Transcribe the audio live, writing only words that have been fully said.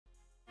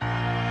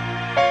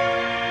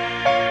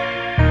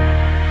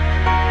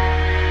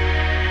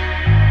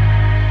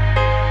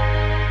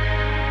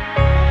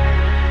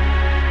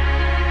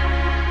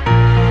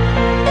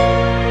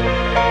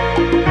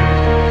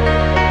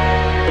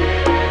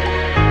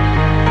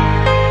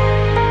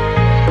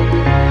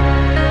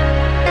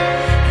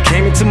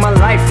into my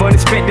life,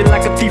 unexpected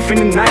like a thief in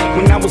the night.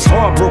 When I was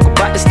heartbroken,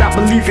 about to stop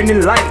believing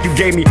in life, you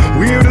gave me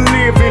will to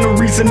live and a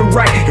reason to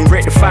write and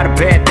rectify the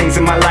bad things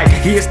in my life.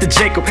 Here's to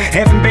Jacob,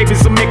 having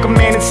babies will make a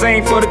man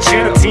insane for the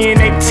cheddar.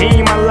 10,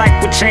 18, my life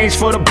would change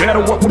for the better.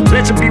 What would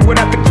pleasure be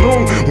without the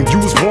gloom? When you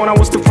was born, I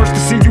was the first to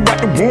see you out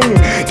the womb.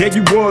 There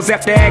you was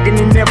after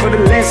agony,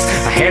 nevertheless.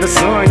 I had a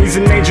son, he's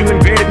an angel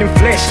embedded in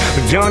flesh.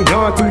 A young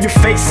dawn through your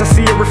face, I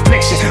see a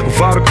reflection of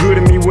all the good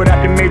in me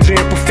without the major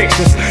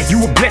imperfections.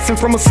 You a blessing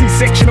from a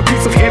C-section, a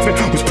piece of heaven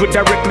was put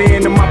directly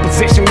into my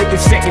possession within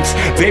seconds.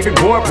 Baby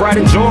boy, pride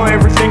and joy,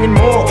 everything and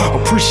more.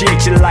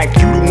 Appreciate your life,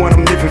 you the one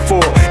I'm living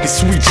for.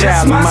 This sweet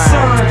child of mine. That's my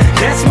son,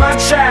 that's my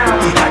child.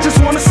 I just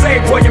wanna say,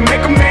 boy, you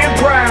make a man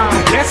proud.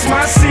 That's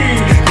my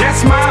seed,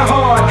 that's my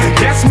heart,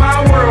 that's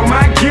my world,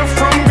 my gift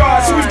from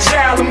God. Sweet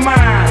child of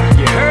mine.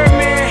 You heard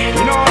me?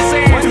 You know what I'm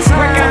saying?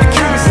 Break out the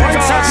cutest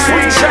cigar.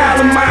 Sweet child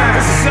of mine.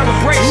 It's a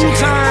celebration.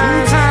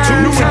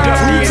 Two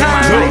inductees in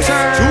my life.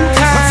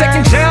 My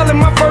second child and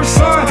my first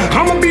son.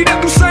 I'ma be there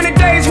through sunny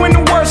days when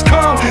the worst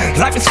come.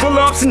 Life is full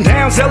of ups and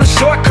downs, hell is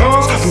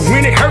shortcomings. But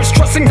when it hurts,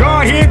 trusting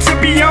God here to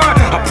beyond.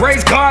 I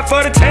praise God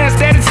for the task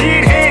that is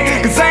here at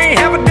hand. Cause I ain't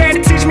have a dad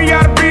to teach me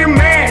how to be a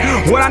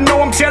man. What I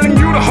know I'm telling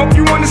you to hope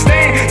you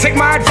understand. Take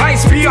my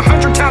advice, be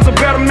 100 times a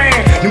better man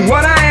than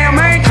what I am.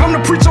 I ain't come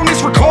to preach on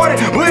this recording,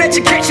 but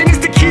education is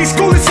the key,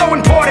 school is so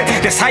important.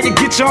 That's how you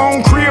get your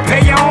own crib,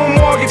 pay your own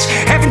mortgage.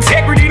 Have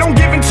integrity, don't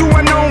give in to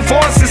unknown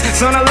forces.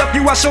 Son, I love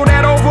you, I show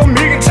that over a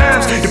million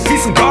times. The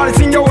peace of God is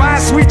in your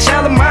eyes, sweet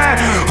child of mine.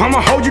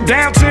 I'ma hold you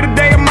down to the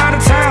day of my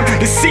time.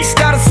 Deceased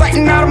out of sight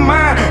and out of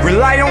mind.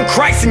 Rely on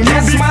Christ and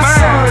you'll be fine. That's my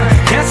son,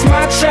 that's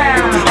my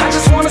child. I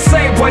just wanna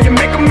say, boy, you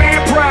make a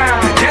man proud.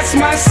 That's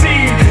my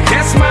seed,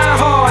 that's my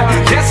heart,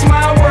 that's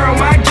my world,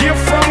 my gift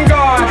from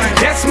God.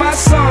 That's my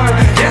son,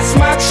 that's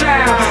my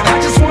child.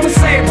 I just wanna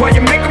say, boy,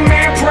 you make a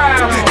man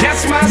proud.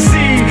 That's my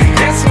seed,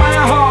 that's my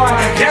heart,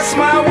 that's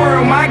my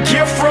world, my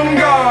gift from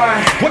God.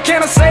 What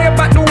can I say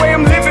about the way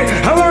I'm living?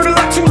 I learned a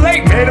lot too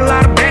late, made a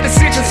lot of bad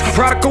decisions.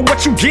 Product of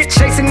what you get,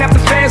 chasing after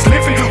fast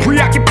living.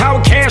 Preoccupied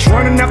with cash,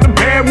 running after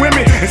bad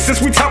women. And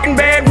since we talking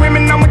bad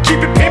women, I'ma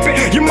keep it pimping.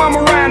 Your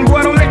mama riding,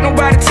 boy, don't let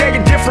nobody tell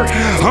you different.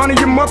 Honor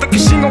your mother,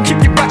 cause she gon' keep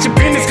you about your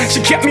business.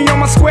 She kept me on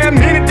my square,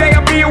 minute day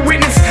I'll be a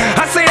witness.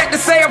 I say that to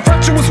say a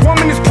virtuous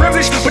woman is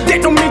privileged, but that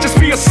don't mean just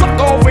be a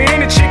sucker over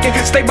any chicken.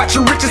 Stay about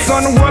your riches,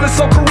 son, the world is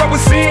so corrupt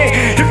with sin.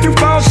 If you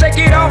fall, shake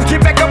it off,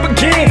 get back up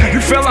again. You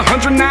fell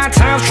 109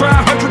 times, try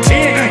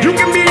 110. You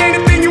can be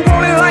anything you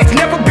want in life,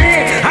 never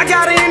been. I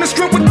got an inner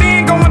strength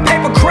within, going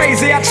paper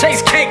crazy. I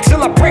chase